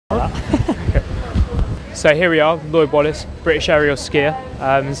that. So here we are, Lloyd Wallace, British aerial skier.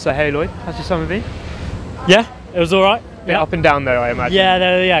 So hey Lloyd, how's your summer been? Yeah, it was all right. Yeah, up and down though, I imagine.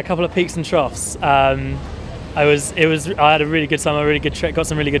 Yeah, a couple of peaks and troughs. I had a really good summer, got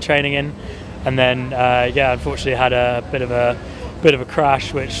some really good training in, and then unfortunately had a bit of a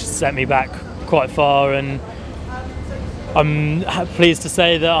crash which set me back quite far, and I'm pleased to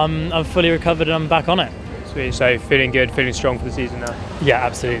say that I'm fully recovered and I'm back on it. Sweet. So feeling good, feeling strong for the season now. Yeah,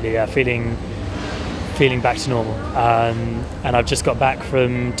 absolutely. Yeah, feeling back to normal. And I've just got back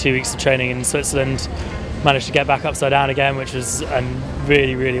from 2 weeks of training in Switzerland. Managed to get back upside down again, which was a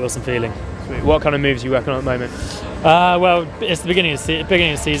really awesome feeling. Sweet. What kind of moves are you working on at the moment? Well, it's the beginning of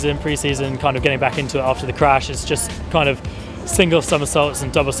the season, pre-season, kind of getting back into it after the crash. It's just kind of single somersaults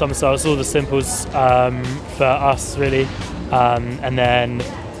and double somersaults, all the simples for us really. And then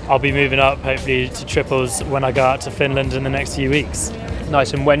I'll be moving up hopefully to triples when I go out to Finland in the next few weeks.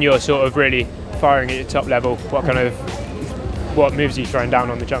 Nice. And when you're sort of really firing at your top level, what moves are you throwing down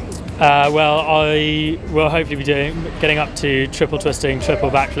on the jump? Well, I will hopefully be getting up to triple twisting,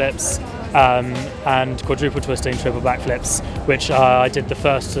 triple backflips, and quadruple twisting, triple backflips, which I did the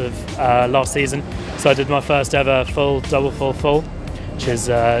first of last season. So I did my first ever full double full, which is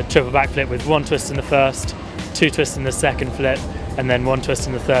triple backflip with one twist in the first, two twists in the second flip, and then one twist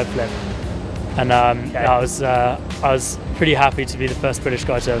in the third flip. And I was pretty happy to be the first British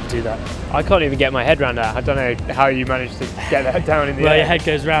guy to ever do that. I can't even get my head around that. I don't know how you managed to get that down in the air. Well, your head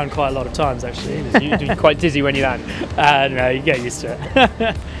goes round quite a lot of times actually. You're quite dizzy when you land. No, you get used to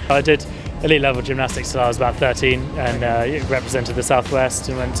it. I did elite level gymnastics till I was about 13, and represented the Southwest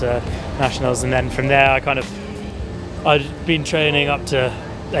and went to nationals. And then from there, I'd been training up to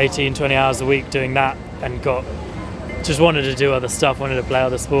 18, 20 hours a week doing that, and just wanted to do other stuff, wanted to play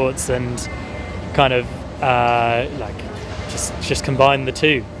other sports, and kind of just combined the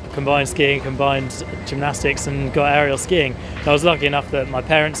two, combined skiing, combined gymnastics, and got aerial skiing. And I was lucky enough that my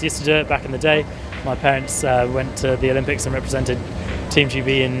parents used to do it back in the day. My parents went to the Olympics and represented Team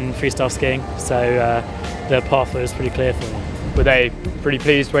GB in freestyle skiing, so the pathway was pretty clear for me. Were they pretty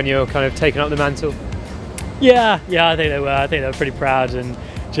pleased when you were kind of taking up the mantle? Yeah, I think they were. I think they were pretty proud and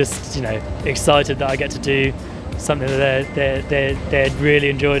just excited that I get to do something that they had really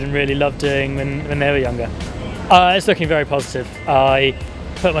enjoyed and really loved doing when they were younger. It's looking very positive. I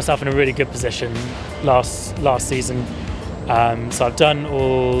put myself in a really good position last season, so I've done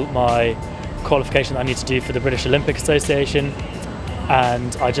all my qualification that I need to do for the British Olympic Association,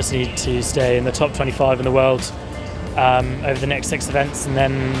 and I just need to stay in the top 25 in the world over the next 6 events, and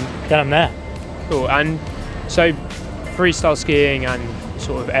then I'm there. Cool. And so freestyle skiing and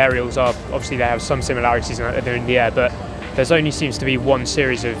sort of aerials obviously they have some similarities in that they're in the air, but there's only seems to be one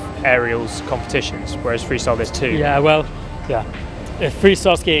series of aerials competitions, whereas freestyle there's 2. If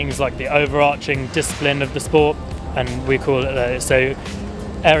freestyle skiing is like the overarching discipline of the sport, and we call it so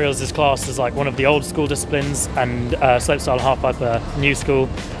aerials is classed as like one of the old school disciplines, and slopestyle and halfpipe are new school,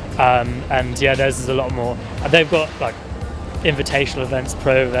 and theirs is a lot more. They've got like invitational events,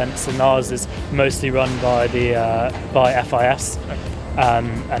 pro events, and ours is mostly run by by FIS.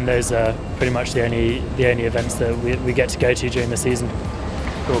 And those are pretty much the only events that we get to go to during the season.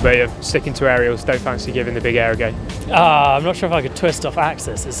 Cool, but you're sticking to aerials, don't fancy giving the big air a go? I'm not sure if I could twist off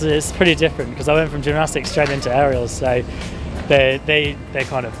axis. It's pretty different because I went from gymnastics straight into aerials, so they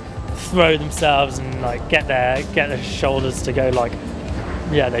kind of throw themselves and like get their shoulders to go like,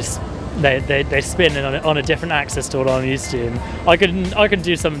 they spin on a different axis to what I'm used to. And I can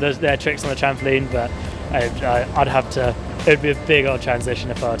do some of their tricks on the trampoline, but I'd have to. It would be a big old transition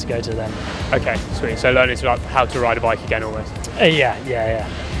if I were to go to them. Okay, sweet. So learning how to ride a bike again almost. Yeah.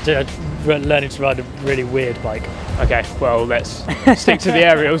 Learning to ride a really weird bike. Okay, well let's stick to the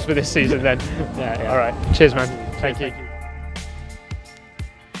aerials for this season then. Yeah. All right. Cheers, man. Thank you.